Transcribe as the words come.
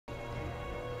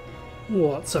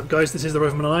What's up guys, this is The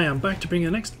Rifleman and I am back to bring you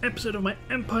the next episode of my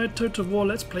Empire Total War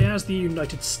Let's Play as the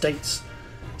United States.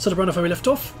 So to round off where we left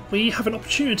off, we have an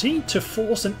opportunity to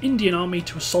force an Indian army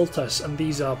to assault us, and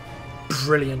these are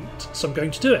brilliant, so I'm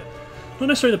going to do it. Not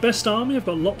necessarily the best army, I've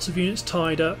got lots of units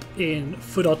tied up in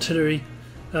foot artillery,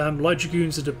 light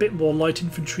dragoons and a bit more light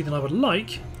infantry than I would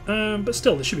like, but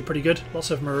still this should be pretty good.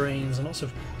 Lots of marines and lots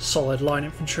of solid line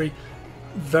infantry.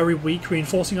 Very weak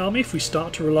reinforcing army. If we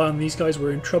start to rely on these guys,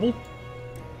 we're in trouble.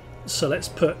 So let's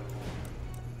put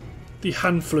the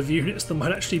handful of units that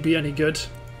might actually be any good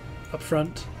up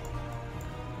front.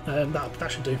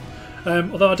 That should do.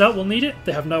 Although I doubt we'll need it.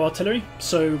 They have no artillery,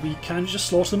 so we can just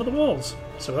slaughter them at the walls.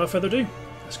 So without further ado,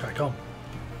 let's crack on.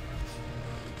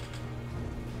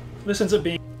 This ends up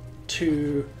being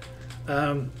to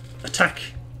attack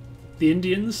the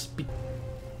Indians.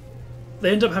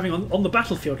 They end up having on the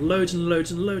battlefield loads and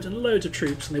loads and loads and loads of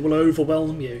troops, and they will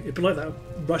overwhelm you. It'd be like that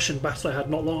Russian battle I had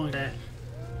not long ago.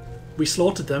 We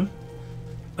slaughtered them,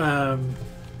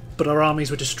 but our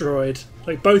armies were destroyed.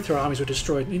 Like both our armies were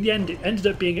destroyed. In the end, it ended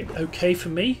up being okay for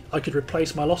me. I could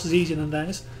replace my losses easier than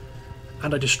theirs,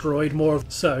 and I destroyed more of.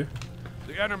 So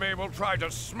the enemy will try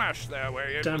to smash their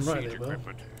way into siege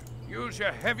equipment. Use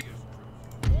your heavy.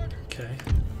 Okay.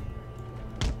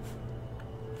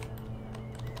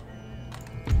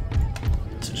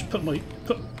 So just put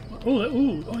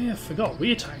oh yeah, I forgot.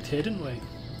 We attacked here, didn't we?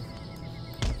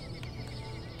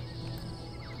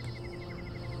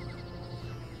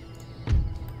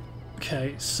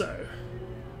 Okay, so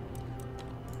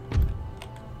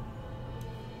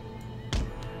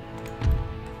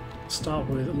start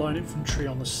with line infantry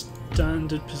on the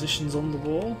standard positions on the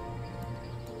wall.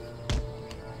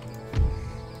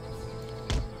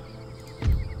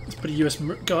 Put a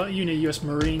unit of US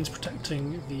Marines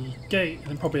protecting the gate, and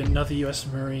then probably another US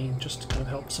Marine just to kind of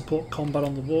help support combat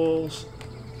on the walls.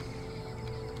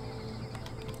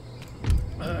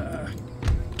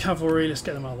 Cavalry, let's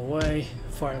get them out of the way.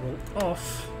 Fire it all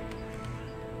off.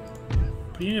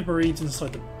 Put a unit of Marines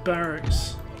inside the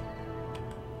barracks.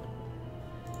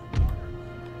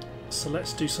 So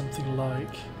let's do something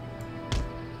like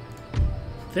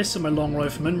this, and my long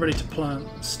riflemen ready to plant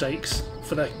stakes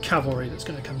for their cavalry that's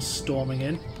going to come storming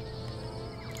in.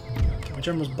 Get my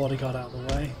general's bodyguard out of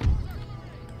the way.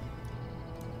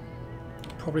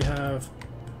 Probably have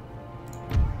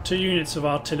 2 units of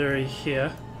artillery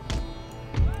here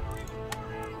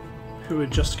who are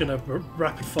just going to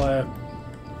rapid fire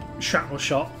shrapnel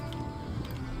shot.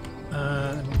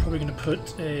 And we're probably going to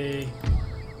put a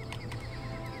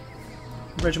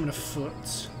regiment of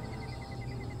foot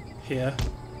here,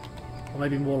 or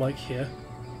maybe more like here.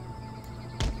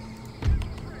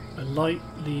 A light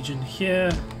legion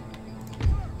here,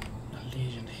 a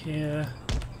legion here.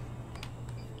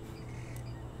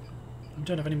 I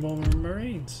don't have any more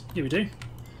marines. Yeah, we do.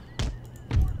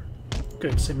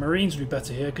 Good. So marines would be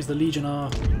better here because the legion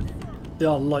they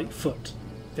are light foot.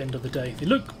 At the end of the day, they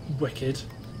look wicked,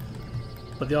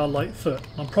 but they are light foot.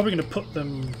 I'm probably going to put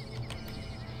them.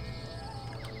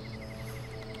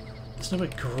 It's nowhere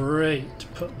great to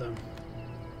put them.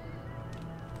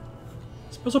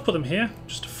 I suppose I'll put them here,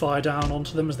 just to fire down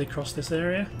onto them as they cross this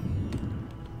area.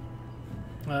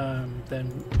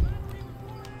 Then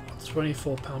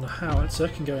 24-pounder howitzer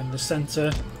can go in the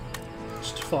centre,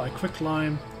 just to fire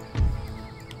quicklime.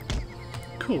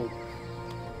 Cool.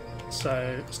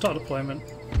 So, start deployment,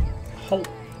 halt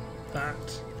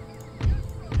that.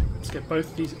 Let's get both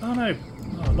of these. Oh no!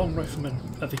 Oh, long riflemen.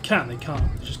 They can't, they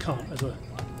just can't as a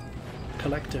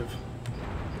collective.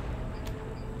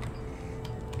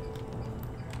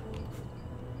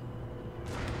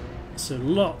 So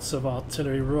lots of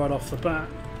artillery right off the bat.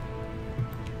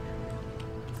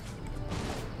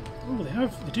 Oh,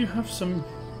 they do have some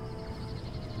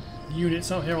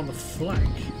units out here on the flank.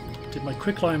 Did my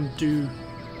quicklime do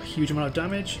a huge amount of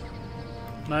damage?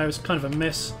 No, it was kind of a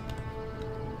miss.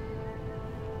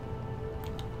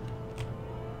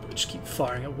 But just keep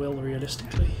firing at will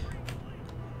realistically.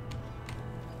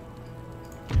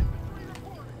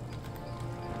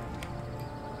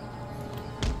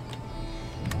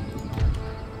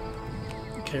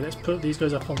 Okay, let's put these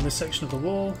guys up on this section of the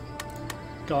wall.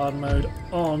 Guard mode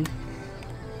on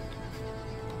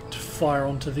to fire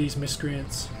onto these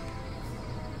miscreants.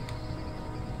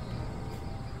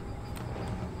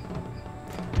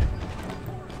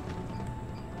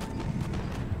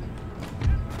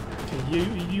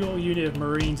 Okay, your unit of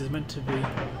Marines is meant to be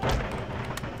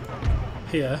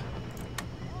here.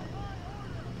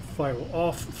 Firewall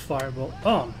off, firewall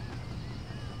on.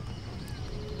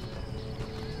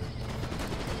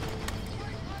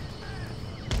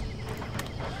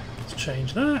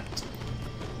 Change that.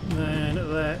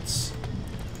 Then let's...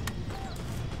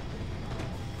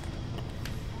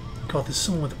 God, there's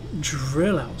someone with a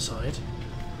drill outside.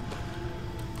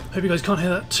 Hope you guys can't hear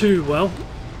that too well.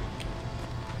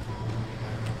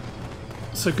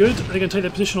 So good, they're going to take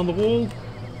their position on the wall.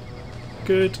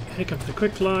 Good, here comes the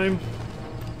quick climb.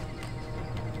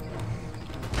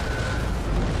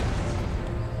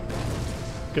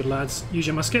 Good lads, use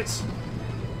your muskets.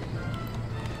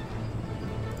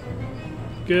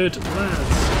 Good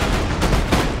lads.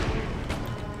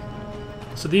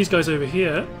 So these guys over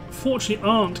here, fortunately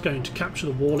aren't going to capture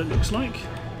the wall, it looks like.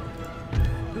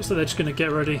 Looks like they're just going to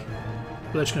get ready.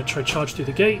 They're just going to try to charge through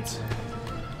the gate,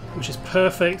 which is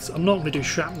perfect. I'm not going to do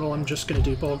shrapnel, I'm just going to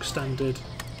do bog standard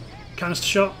canister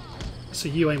shot. So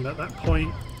you aim at that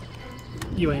point,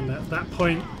 you aim at that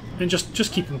point, and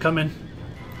just keep them coming.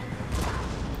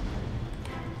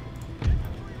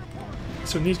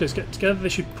 So when these guys get together, they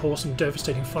should pour some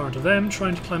devastating fire into them,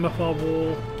 trying to climb up our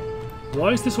wall.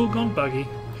 Why is this all gone buggy?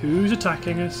 Who's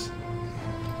attacking us?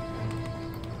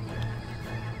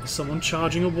 Is someone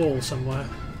charging a wall somewhere?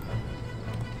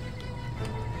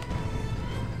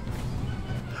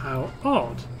 How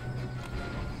odd.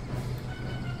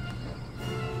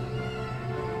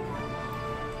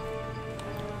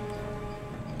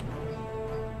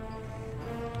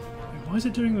 Why is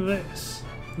it doing this?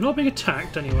 I'm not being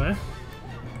attacked anywhere.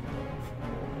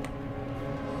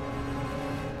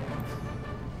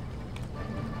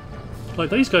 Like,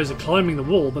 these guys are climbing the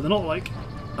wall, but they're not, like,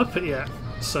 up it yet,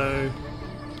 so...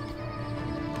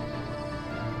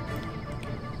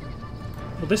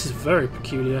 Well, this is very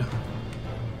peculiar.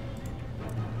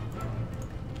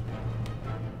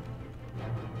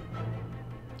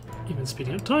 Even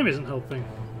speeding up time isn't helping.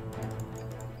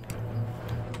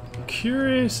 I'm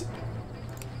curious...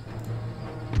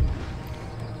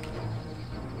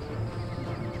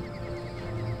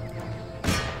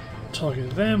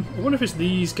 Target them. I wonder if it's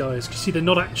these guys, because see, they're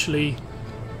not actually...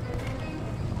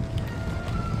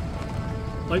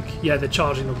 Like, yeah, they're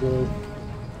charging the wall.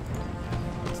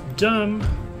 It's dumb.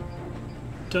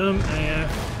 Dumb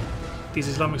AF. These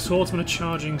Islamic swordsmen are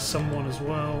charging someone as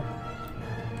well.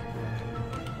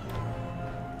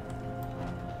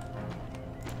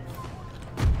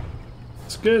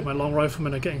 It's good, my long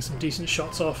riflemen are getting some decent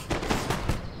shots off.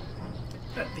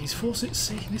 At these forces,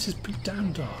 see, this is pretty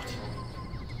damn dark.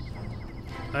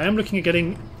 I am looking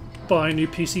at buying new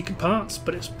PC parts,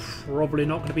 but it's probably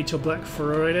not going to be till Black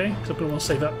Friday because I'm going to want to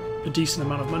save up a decent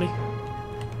amount of money.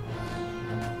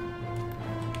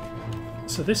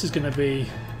 So this is going to be...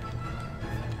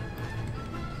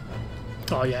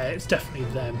 Oh yeah, it's definitely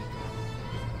them.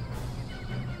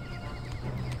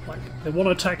 Like, they want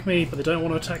to attack me, but they don't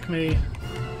want to attack me.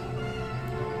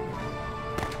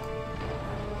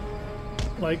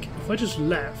 Like, if I just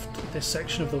left this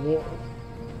section of the wall,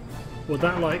 would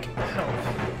that, like, help?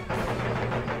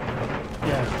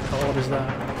 Yeah, how odd is that?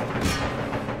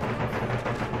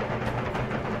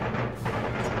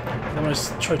 And when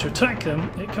I try to attack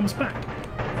them, it comes back.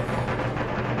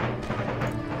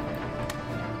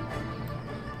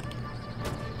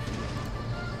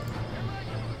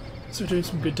 So we're doing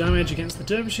some good damage against the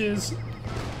dervishes.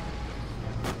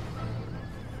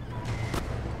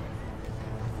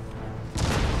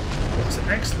 That's an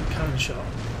excellent cannon shot.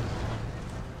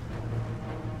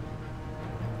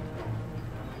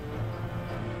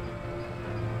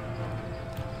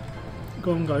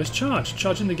 Go on guys, charge!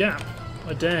 Charge in the gap!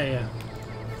 I dare you.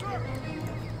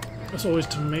 That's always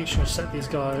to make sure to set these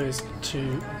guys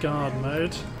to guard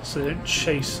mode so they don't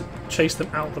chase them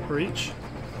out the breach.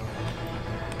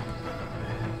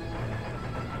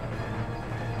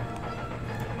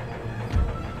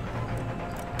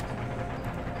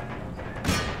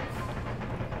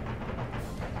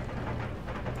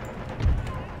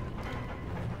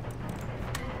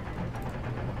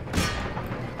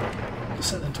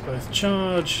 Set them to both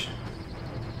charge.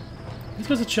 These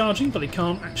guys are charging, but they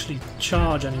can't actually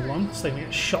charge anyone, so they can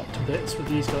get shot to bits with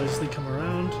these guys as they come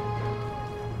around.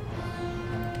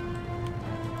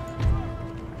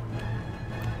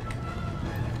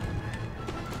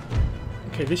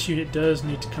 Okay, this unit does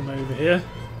need to come over here.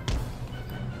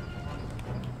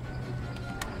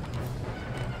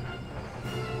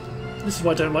 This is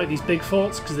why I don't like these big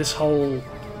forts, because this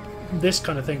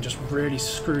kind of thing just really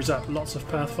screws up lots of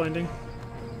pathfinding.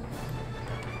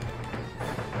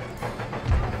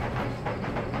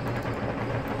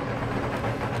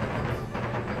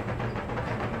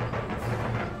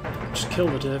 Just kill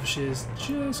the dervishes,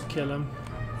 just kill them.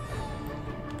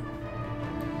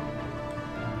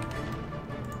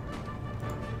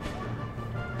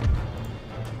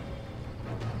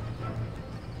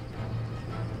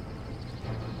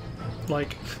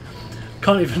 like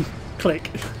can't even click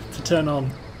to turn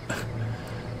on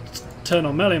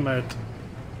melee mode.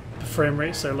 The frame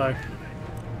rate's so low.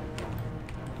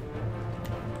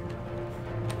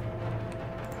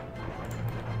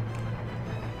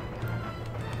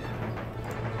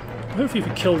 Hopefully, if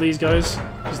we kill these guys,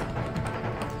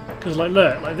 because like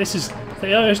look, like this is the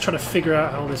AI is trying to figure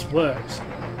out how this works,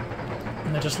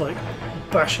 and they're just like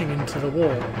bashing into the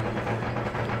wall.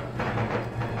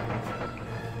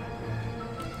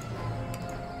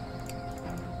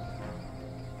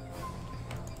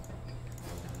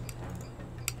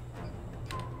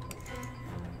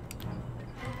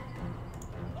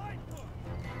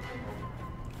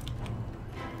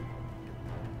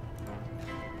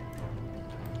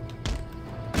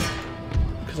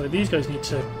 Because like these guys need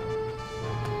to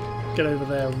get over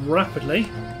there rapidly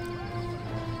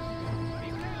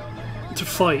to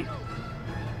fight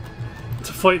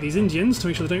these Indians to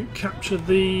make sure they don't capture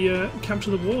the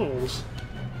walls.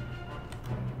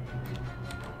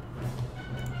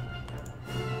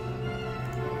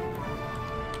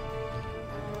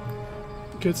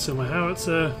 Good, so my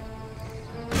howitzer.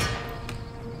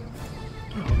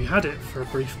 Oh, we had it for a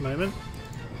brief moment.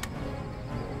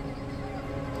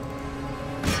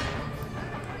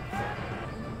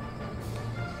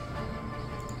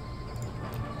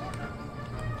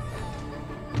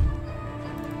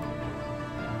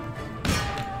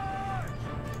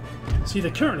 See, they're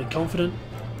currently confident,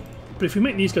 but if we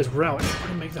make these guys rout, it's going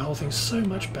to make the whole thing so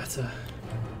much better.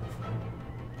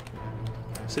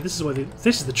 So this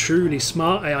is the truly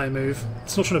smart AI move.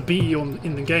 It's not trying to beat you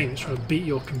in the game; it's trying to beat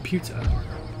your computer.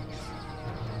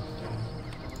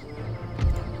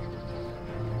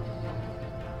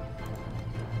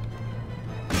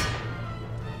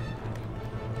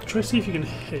 Try to see if you can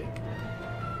hit.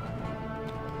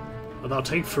 Well, that'll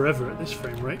take forever at this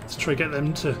frame rate. Let's try to get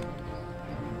them to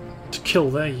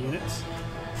kill their units.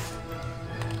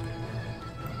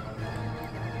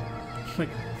 Like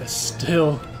they're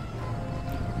still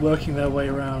working their way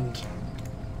around.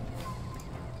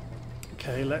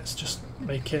 Okay, let's just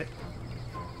make it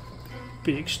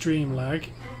be extreme lag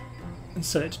and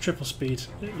set it to triple speed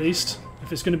at least.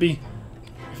 If it's going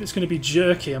to be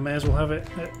jerky, I may as well have it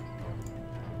at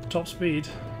top speed.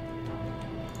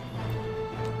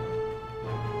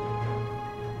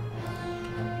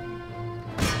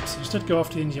 Instead go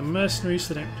after the Indian mercenaries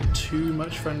so they don't do too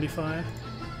much friendly fire.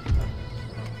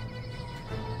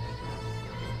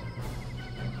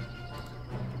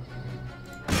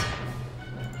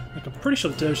 Like, I'm pretty sure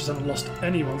the dervishes haven't lost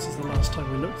anyone since the last time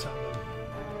we looked at them.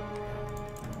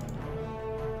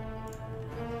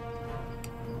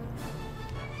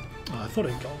 Oh, I thought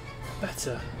it got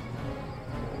better.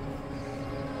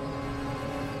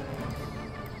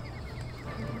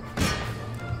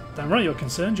 Damn right you're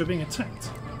concerned, you're being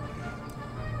attacked.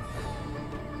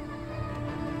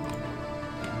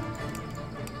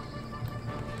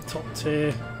 Top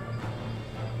tier,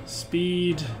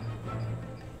 speed.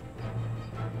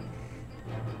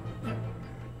 Yep.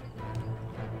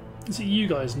 Is it you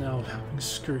guys now helping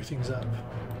screw things up?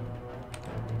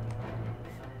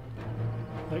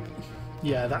 Like,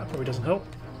 yeah, that probably doesn't help.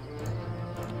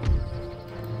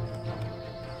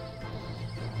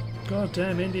 God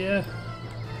damn India.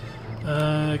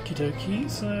 Okie dokie,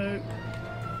 so.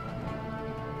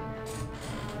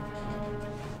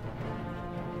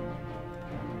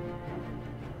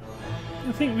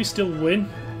 I think we still win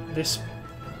this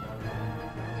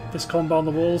combat on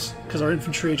the walls because our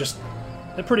infantry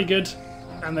they're pretty good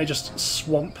and they just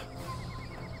swamp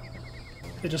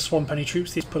any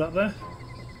troops these put up there.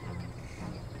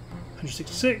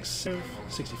 166,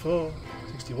 64,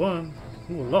 61,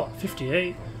 ooh, a lot,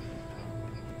 58.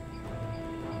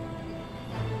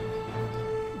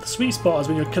 The sweet spot is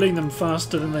when you're killing them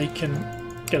faster than they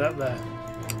can get up there.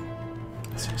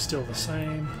 So it's still the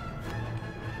same.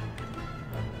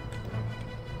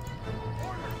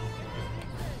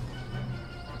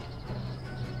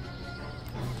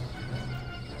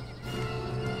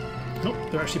 Nope,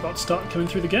 they're actually about to start coming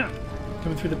through the gap,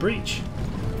 coming through the breach.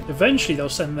 Eventually they'll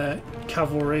send their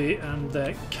cavalry and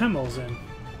their camels in.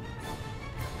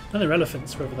 And their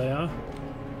elephants, wherever they are.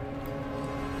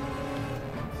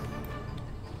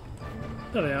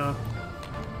 There they are.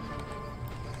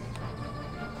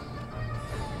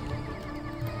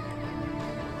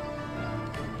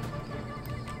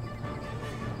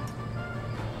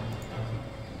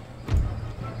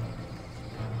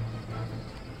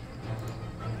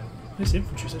 This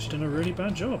infantry's actually done a really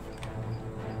bad job.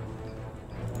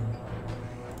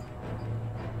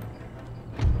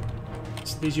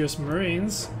 So these US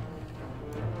Marines.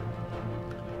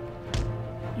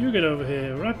 You get over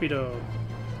here, rapido.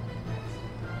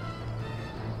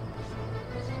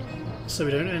 so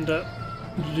we don't end up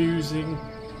losing.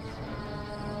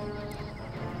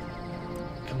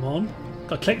 Come on.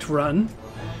 I clicked run.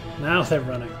 Now they're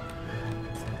running.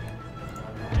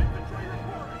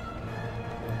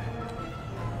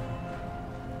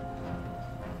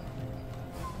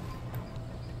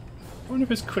 I wonder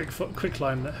if it's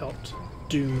quicklime that helped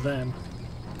doom them.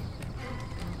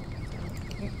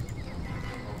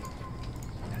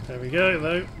 There we go,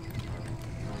 though.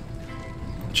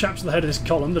 Chaps at the head of this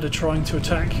column that are trying to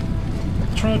attack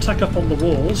up on the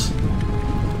walls.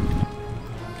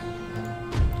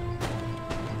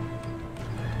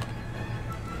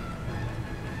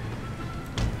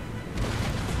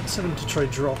 Send them to try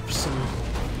drop some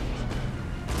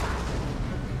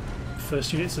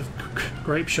first units of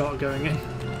grape shot going in.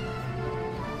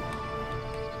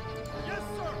 Yes,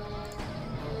 sir.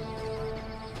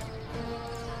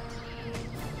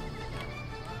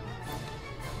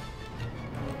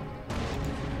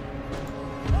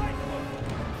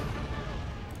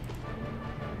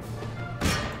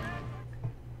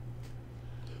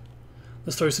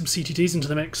 Let's throw some CTTs into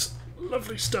the mix.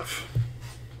 Lovely stuff.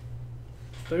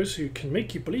 Those who can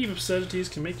make you believe absurdities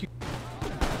can make you...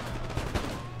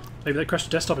 Maybe that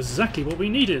crashed desktop is exactly what we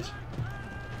needed.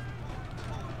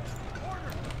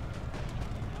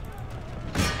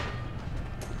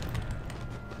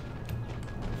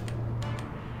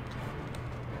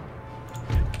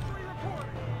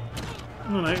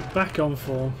 Oh no, back on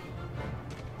form.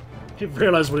 It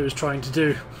realised what it was trying to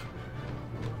do.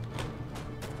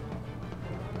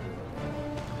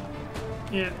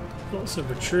 Yeah, lots of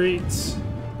retreats.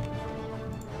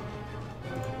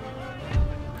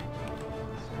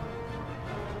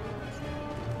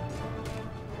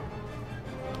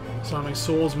 Slamming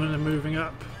swordsmen are moving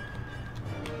up.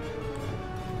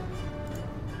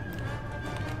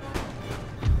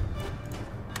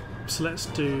 So let's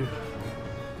do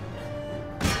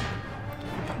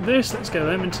this. Let's get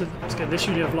them into. Let's get this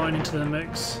unit of line into the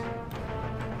mix.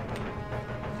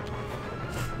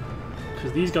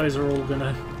 Because these guys are all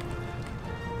gonna...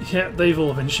 Yeah, they've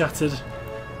all been shattered.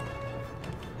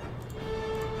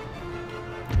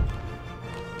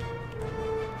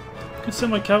 Could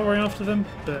send my cavalry after them,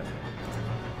 but...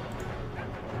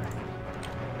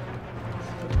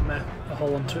 meh, I'll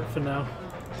hold on to it for now.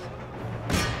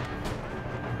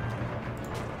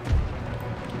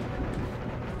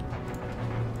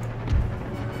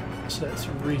 So let's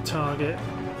retarget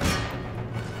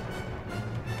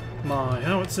my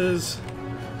howitzers.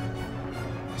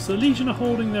 So the Legion are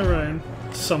holding their own,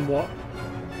 somewhat,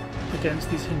 against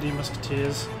these Hindi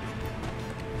musketeers.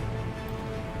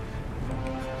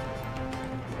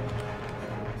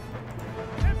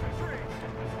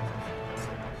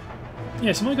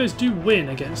 Yeah, so my guys do win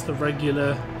against the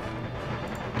regular...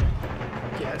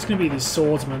 Yeah, it's going to be these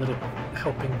swordsmen that are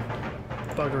helping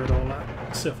bugger it all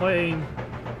up. So if I aim...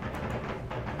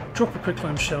 drop a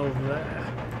quicklime shell there...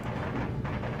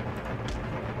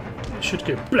 it should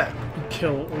go blap and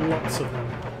kill lots of them.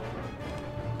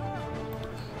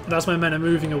 And as my men are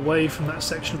moving away from that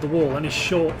section of the wall, any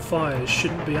short fires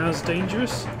shouldn't be as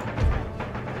dangerous.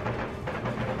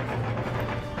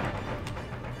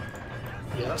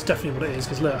 Yeah, that's definitely what it is,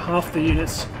 because look, half the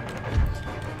units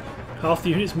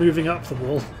moving up the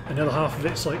wall, and the other half of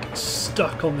it's like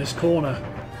stuck on this corner,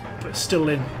 but it's still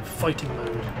in fighting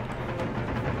mode.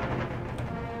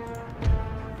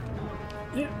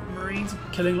 Yeah, Marines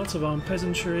killing lots of armed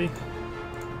peasantry.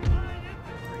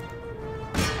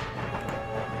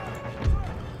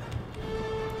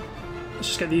 Let's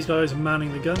just get these guys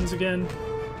manning the guns again.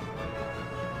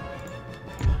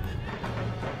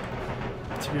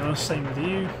 To be honest, same with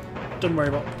you. Don't worry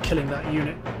about killing that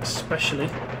unit especially.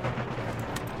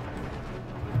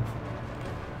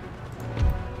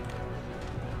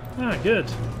 Ah, good.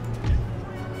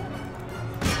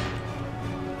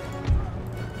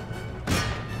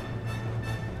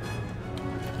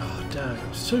 Oh damn, it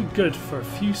was so good for a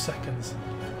few seconds.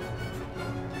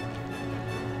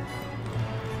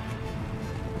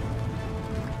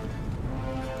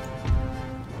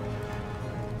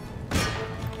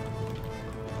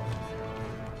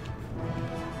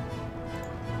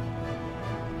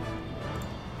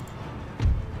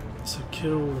 So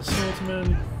kill the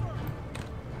swordsman.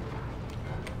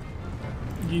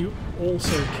 You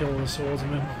also kill the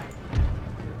swordsman.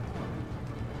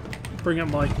 Bring up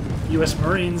my US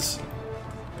Marines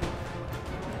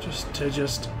just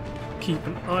to keep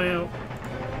an eye out.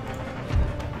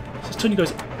 So let's turn you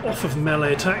guys off of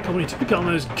melee attack. I want you to pick up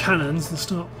those cannons and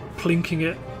start plinking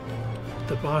at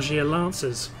the Bargier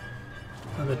Lancers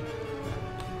and the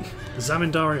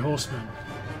Zamindari Horsemen.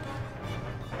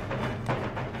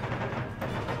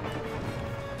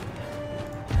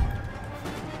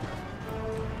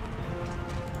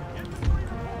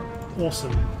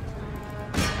 Awesome.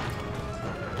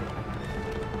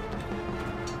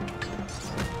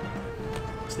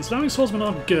 So the Islamic swordsmen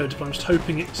are good, but I'm just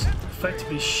hoping it's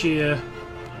effectively sheer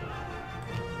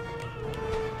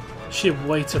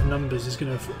weight of numbers is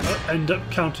going to end up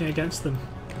counting against them.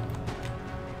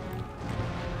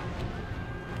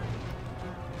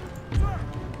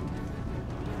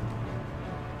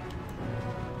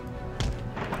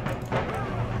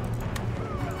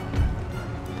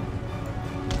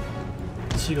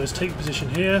 So you guys take position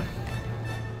here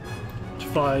to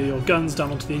fire your guns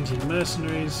down onto the Indian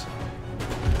mercenaries.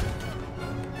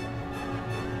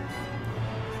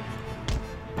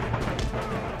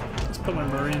 Put my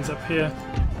Marines up here.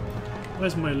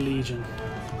 Where's my Legion?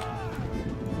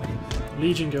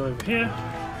 Legion go over here.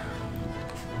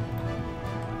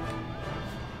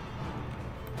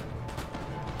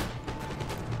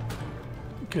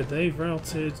 Good, they've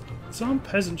routed. Some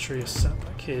peasantry is sat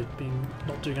back here,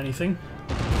 not doing anything.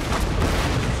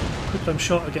 Quick time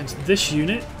shot against this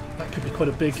unit. That could be quite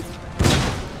a big.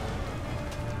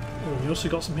 Oh, we also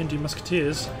got some Hindu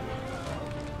musketeers.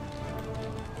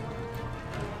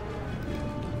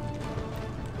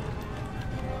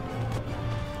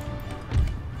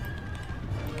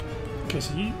 Okay,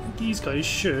 so these guys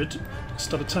should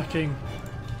start attacking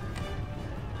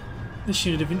this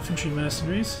unit of infantry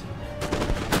mercenaries.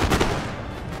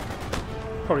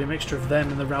 Probably a mixture of them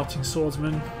and the routing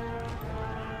swordsmen.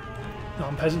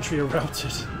 Armed peasantry are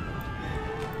routed.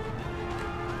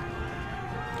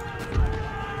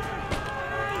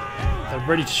 They're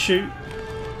ready to shoot.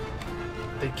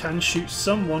 They can shoot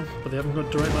someone, but they haven't got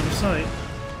direct line of sight.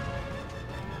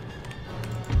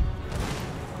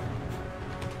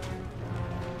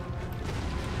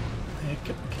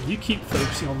 You keep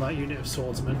focusing on that unit of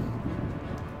swordsmen.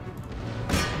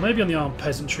 Maybe on the armed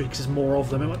peasantry because there's more of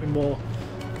them. It might be more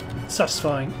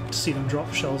satisfying to see them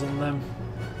drop shells on them.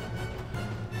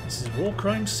 This is War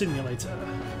Crime Simulator.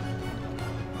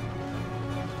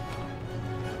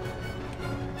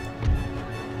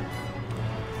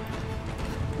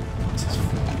 This is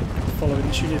following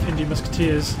this unit of Hindu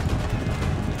musketeers.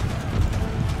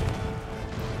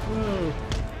 Whoa.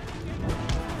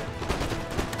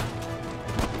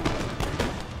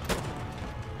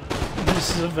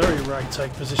 This is a very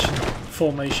ragtag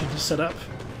formation to set up.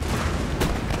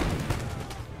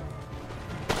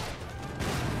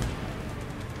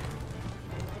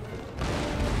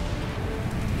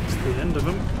 It's the end of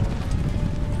them.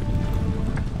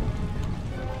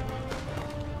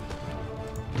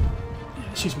 Yeah,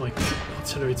 let's use my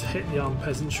artillery to hit the armed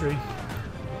peasantry.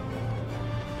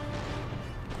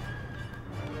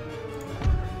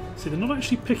 See, they're not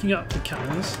actually picking up the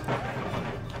cannons.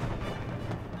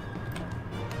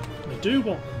 Do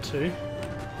want them to.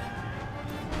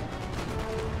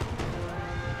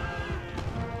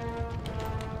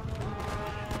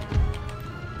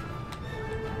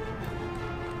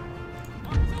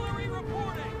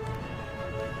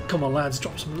 Come on lads,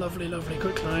 drop some lovely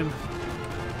quick climb.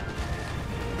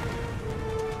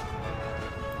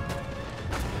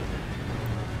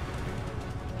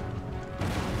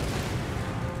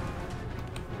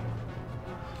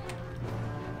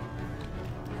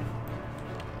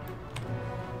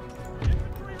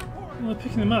 Well, they're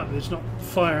picking them up, they're just not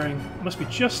firing. It must be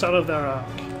just out of their arc.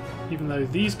 Even though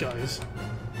these guys,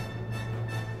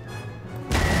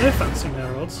 they're fancying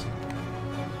their odds.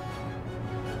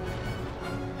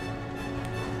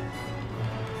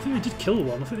 I think they did kill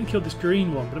one. I think they killed this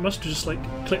green one, but it must have just like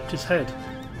clipped his head.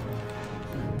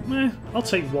 I'll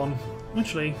take one.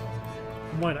 Actually,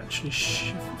 I might actually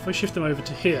if I shift them over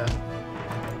to here,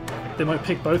 they might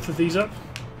pick both of these up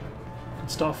and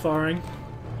start firing.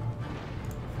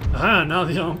 Aha! Now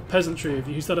the armed peasantry have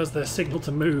used that as their signal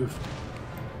to move.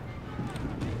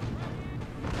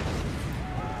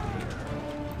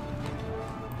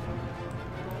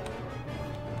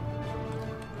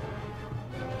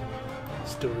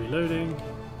 Still reloading.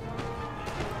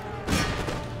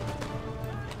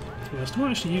 To be honest, I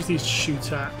might actually use these to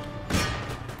shoot at.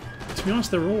 To be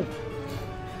honest, they're all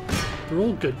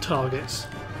good targets.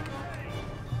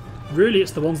 Really,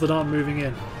 it's the ones that aren't moving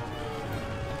in.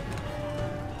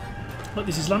 Look,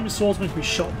 these Islamic swordsmen can be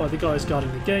shot by the guys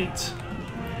guarding the gate.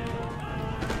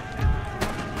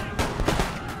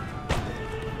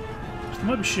 They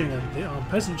might be shooting at the armed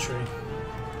peasantry.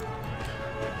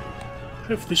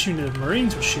 Hopefully this unit of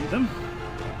Marines will shoot them.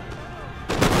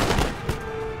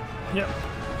 Yep.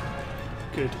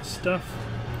 Good stuff.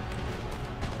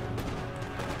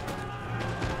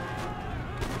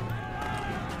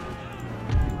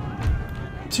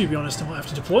 To be honest, I might have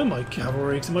to deploy my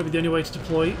cavalry because it might be the only way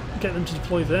to get them to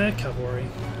deploy their cavalry.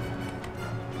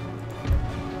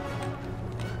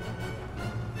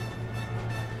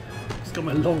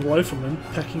 got my long riflemen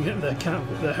pecking at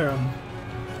their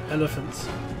elephants.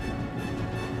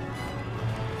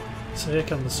 So here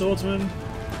come the swordsmen.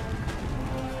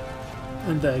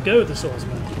 And there go the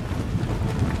swordsmen.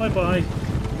 Bye bye.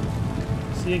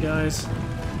 See you guys.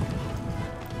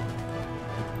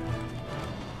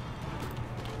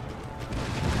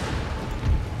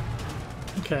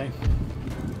 Okay.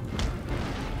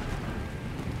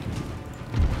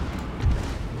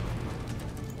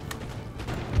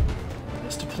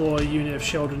 Let's deploy a unit of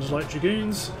Sheldon's Light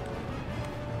Dragoons.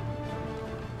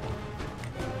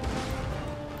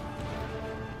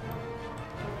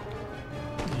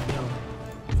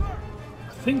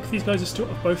 I think these guys are still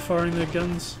both firing their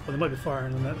guns. Well, they might be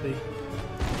firing them at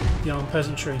the armed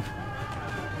peasantry.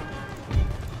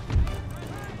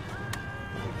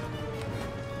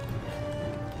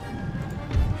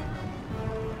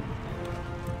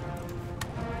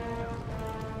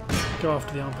 Go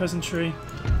after the armed peasantry.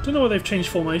 Don't know why they've changed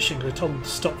formation because I told them to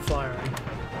stop firing.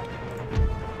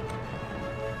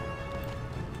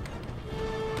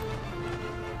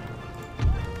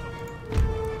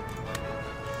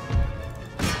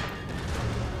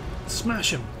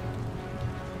 Smash him!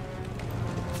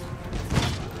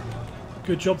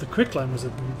 Good job. The quicklime was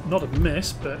not a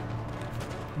miss, but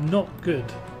not good.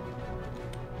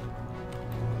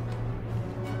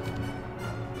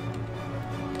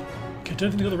 Okay, I don't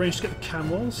think they've got the range to get the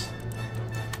camels.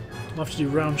 I'll have to do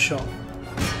round shot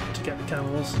to get the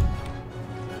camels.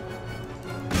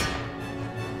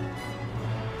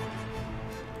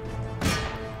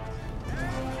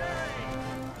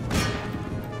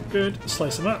 Good.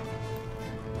 Slice them up.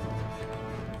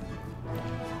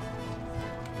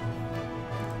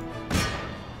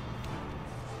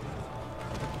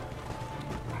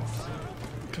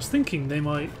 I was thinking they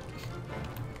might.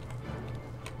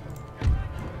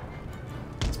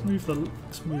 Let's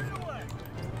move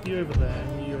you over there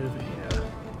and you over here.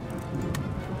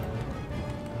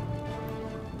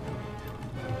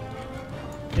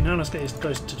 Okay, now let's get these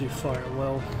guys to do fire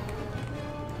well.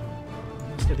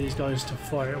 Let's get these guys to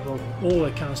fire well. All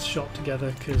their cannons shot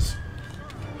together because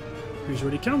who's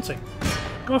really counting?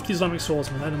 Go after the Islamic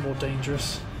swordsmen, they're more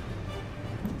dangerous.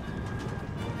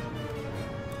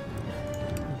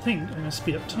 I think I'm going to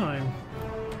speed up time.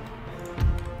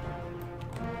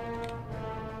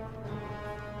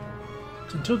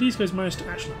 So until these guys manage to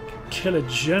actually kill a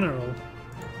general,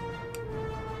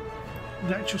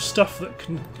 the actual stuff that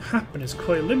can happen is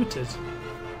quite limited.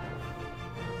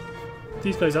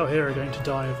 These guys out here are going to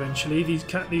die eventually. These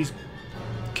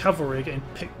cavalry are getting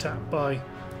picked at by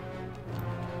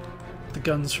the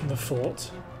guns from the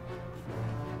fort.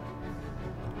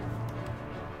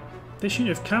 This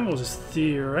unit of camels is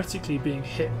theoretically being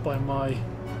hit by my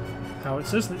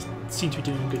howitzers that seem to be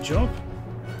doing a good job.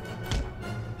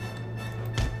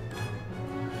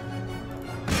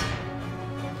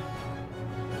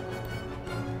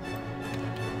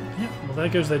 Yeah, well there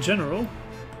goes their general.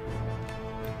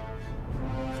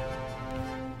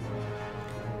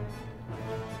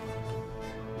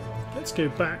 Let's go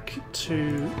back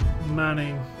to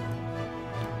manning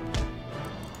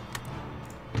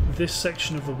this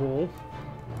section of the wall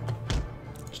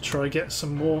to try and get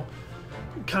some more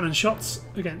cannon shots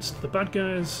against the bad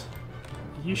guys.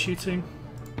 Are you shooting?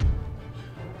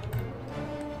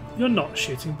 You're not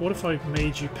shooting, but what if I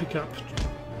made you pick up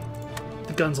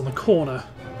the guns on the corner?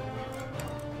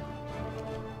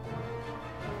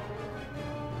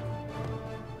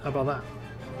 How about that?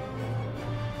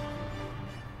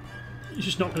 You're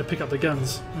just not going to pick up the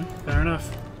guns. Fair enough.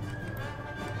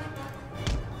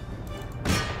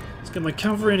 Let's get my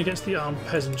cavalry in against the armed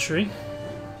peasantry.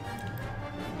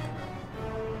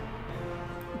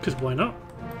 Because why not?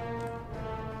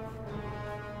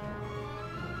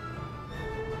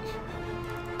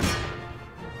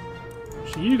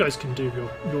 So you guys can do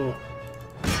your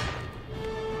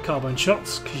carbine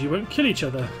shots because you won't kill each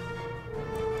other.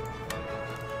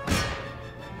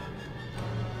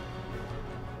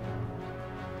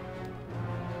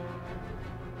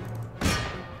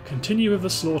 Continue with the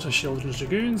slaughter, Sheldon's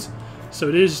Dragoons. So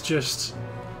it is just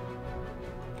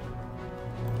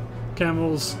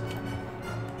camels,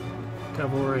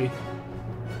 cavalry,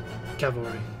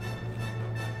 cavalry.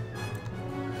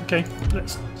 Okay,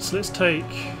 let's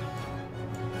take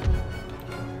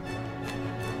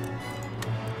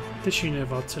this unit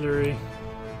of artillery.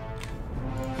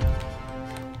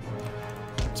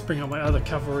 Let's bring out my other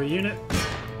cavalry unit.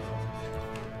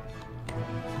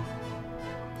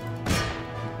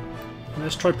 And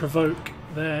let's try provoke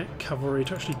their cavalry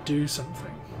to actually do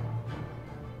something.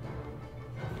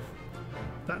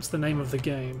 That's the name of the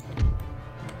game.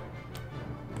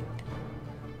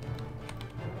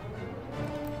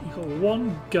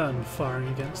 one gun firing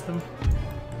against them.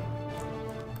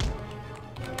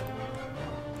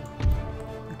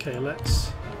 Okay,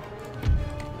 let's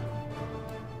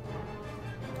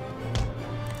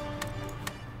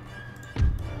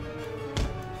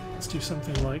do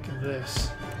something like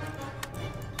this.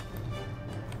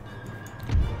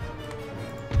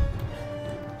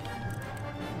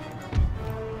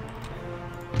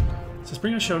 So let's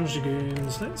bring our Shan's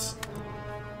Dragoons. Let's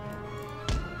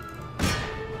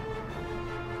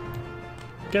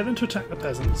get them to attack the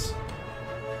peasants.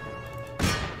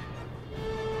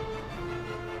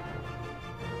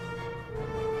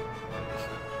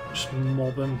 Just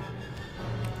mob them.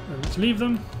 And let's leave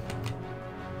them.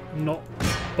 Not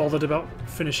bothered about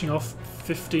finishing off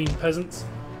 15 peasants.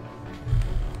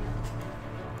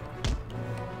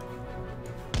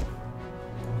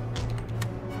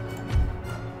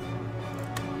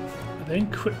 Are they in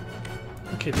quick?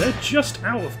 Okay, they're just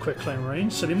out of quicklime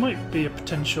range, so they might be a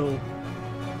potential.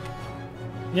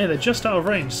 Yeah, they're just out of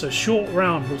range, so short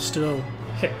round will still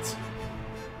hit.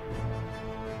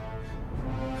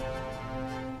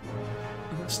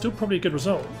 And that's still probably a good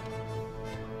result.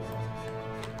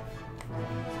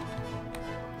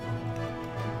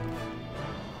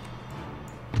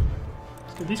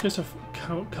 So these guys have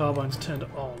carbines turned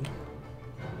on.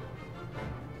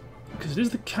 Because it is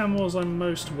the camels I'm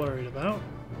most worried about.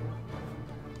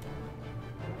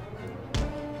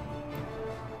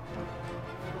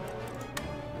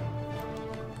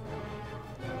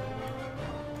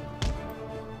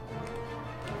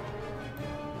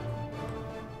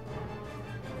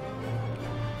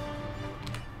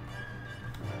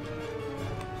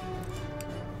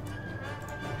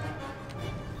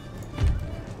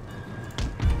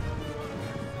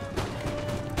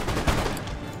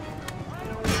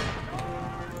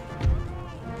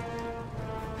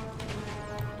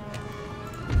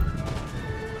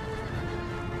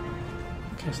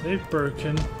 Okay, so they've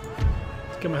broken.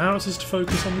 Let's get my howitzers to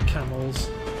focus on the camels.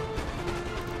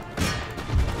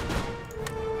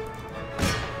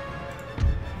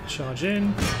 Charge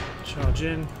in, charge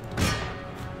in.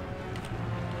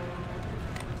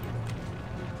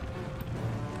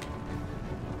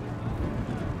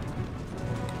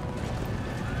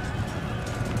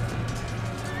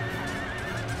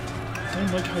 I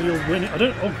don't like how you're winning. I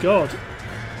don't. Oh god.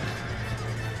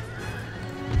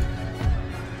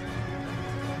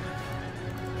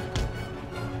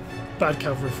 Bad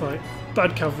cavalry fight.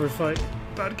 Bad cavalry fight.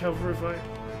 Bad cavalry fight.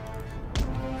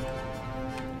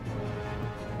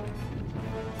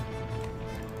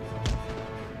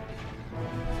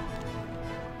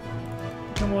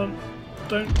 Come on.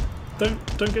 Don't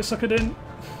get suckered in.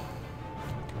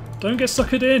 Don't get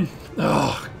suckered in.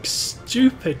 Oh,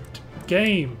 stupid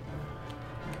game.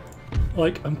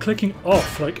 Like, I'm clicking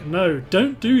off. Like, no,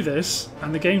 don't do this.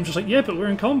 And the game's just like, yeah, but we're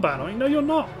in combat. I'm like, no, you're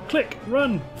not. Click,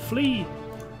 run, flee.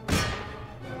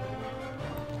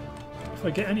 If I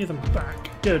get any of them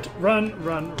back. Good. Run,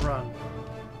 run, run.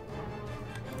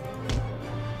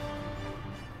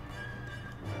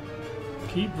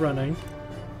 Keep running.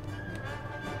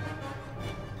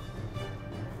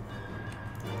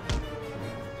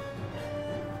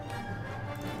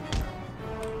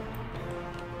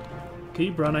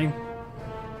 Keep running.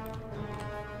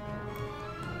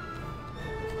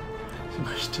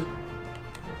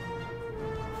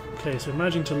 Okay, so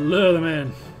managing to lure them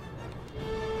in.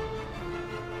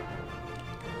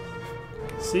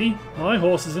 See? My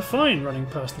horses are fine running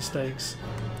past the stakes.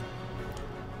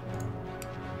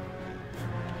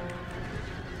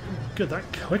 Good, that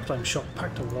quicklime shot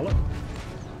packed a wallop.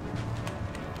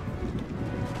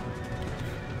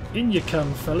 In you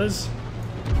come, fellas.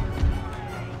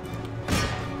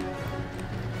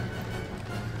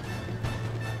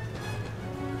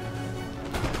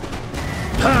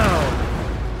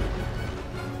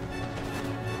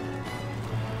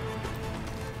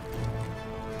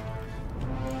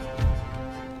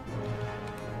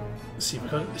 See,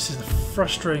 because this is the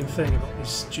frustrating thing about these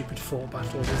stupid fort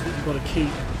battles, is that you've got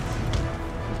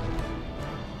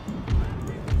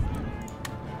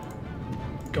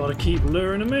to keep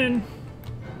luring them in,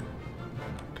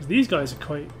 because these guys are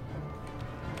quite.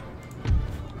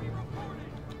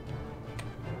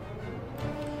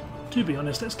 To be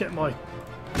honest, let's get my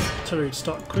artillery to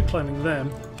start quick climbing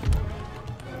them.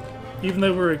 Even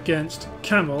though we're against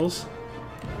camels,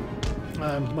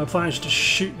 my plan is to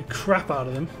shoot the crap out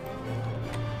of them.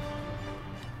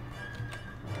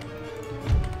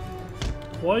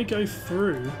 Why go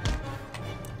through?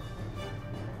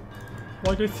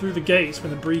 Why go through the gates when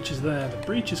the breach is there? The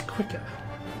breach is quicker.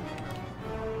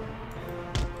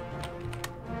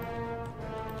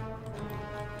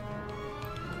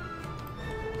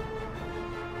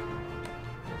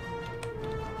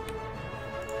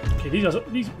 Okay,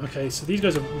 okay, so these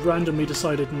guys have randomly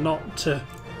decided not to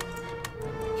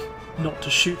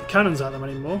shoot the cannons at them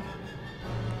anymore.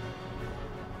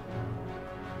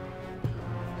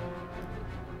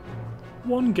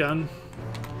 One gun.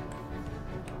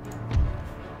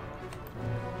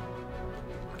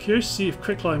 Curious to see if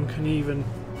quicklime can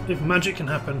if magic can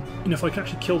happen, and if I can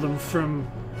actually kill them from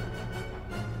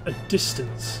a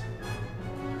distance.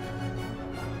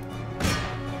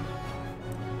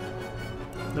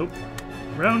 Nope.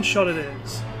 Round shot it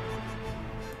is.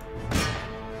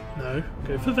 No,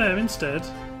 go for them instead.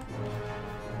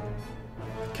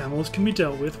 Camels can be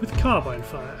dealt with carbine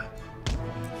fire.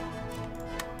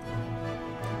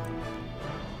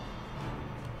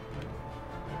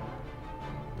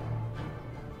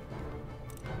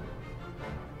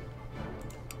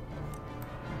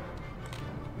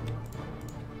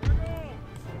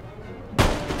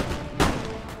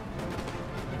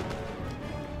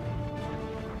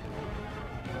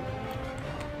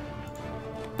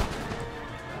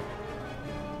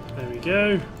 There we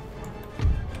go.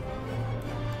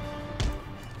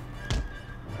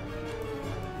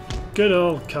 Good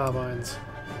old carbines.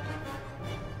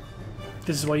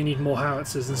 This is why you need more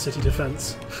howitzers in city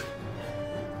defence.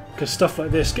 Because stuff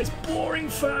like this gets boring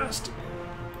fast.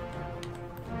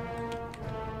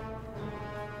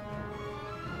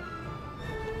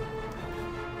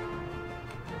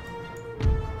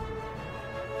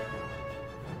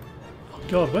 Oh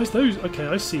god, where's those? Okay,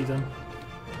 I see them.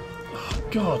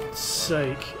 God's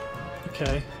sake.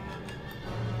 Okay.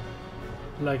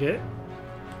 Leg it.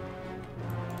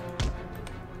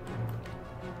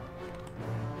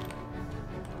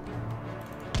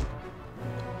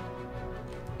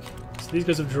 So these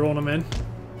guys have drawn them in.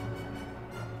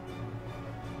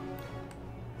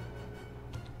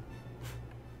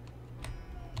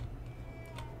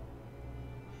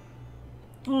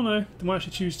 Oh no, they might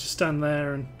actually choose to stand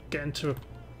there and get into a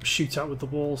shootout with the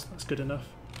walls. That's good enough.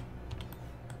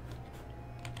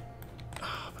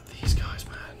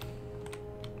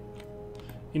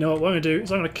 You know what I'm going to do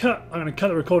is I'm going to cut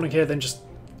the recording here, then just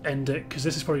end it, because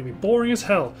this is probably going to be boring as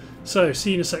hell. So,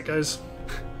 see you in a sec, guys.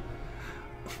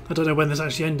 I don't know when this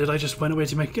actually ended. I just went away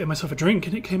to get myself a drink,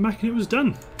 and it came back and it was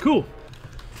done. Cool.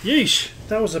 Yeesh.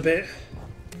 That was a bit...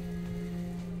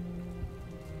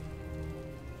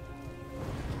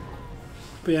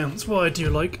 But yeah, that's why I do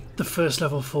like the first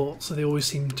level forts. So they always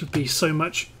seem to be so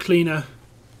much cleaner.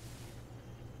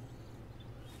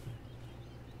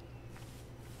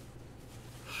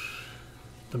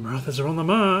 The Marathas are on the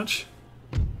march.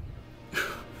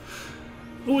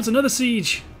 Oh, it's another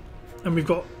siege! And we've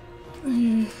got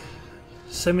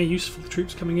semi-useful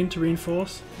troops coming in to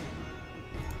reinforce.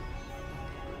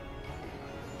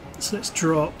 So let's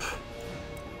drop.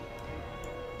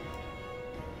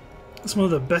 That's one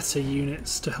of the better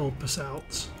units to help us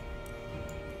out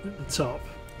at the top.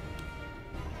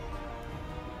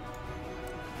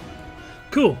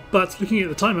 Cool, but looking at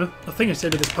the timer, I think it's the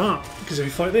end of this part, because if we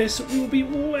fight this, we will be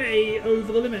way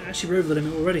over the limit. Actually, we're over the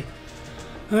limit already.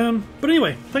 But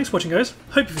anyway, thanks for watching, guys.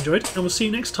 Hope you've enjoyed, and we'll see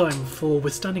you next time for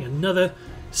withstanding another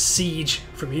siege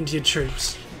from Indian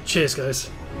troops. Cheers, guys.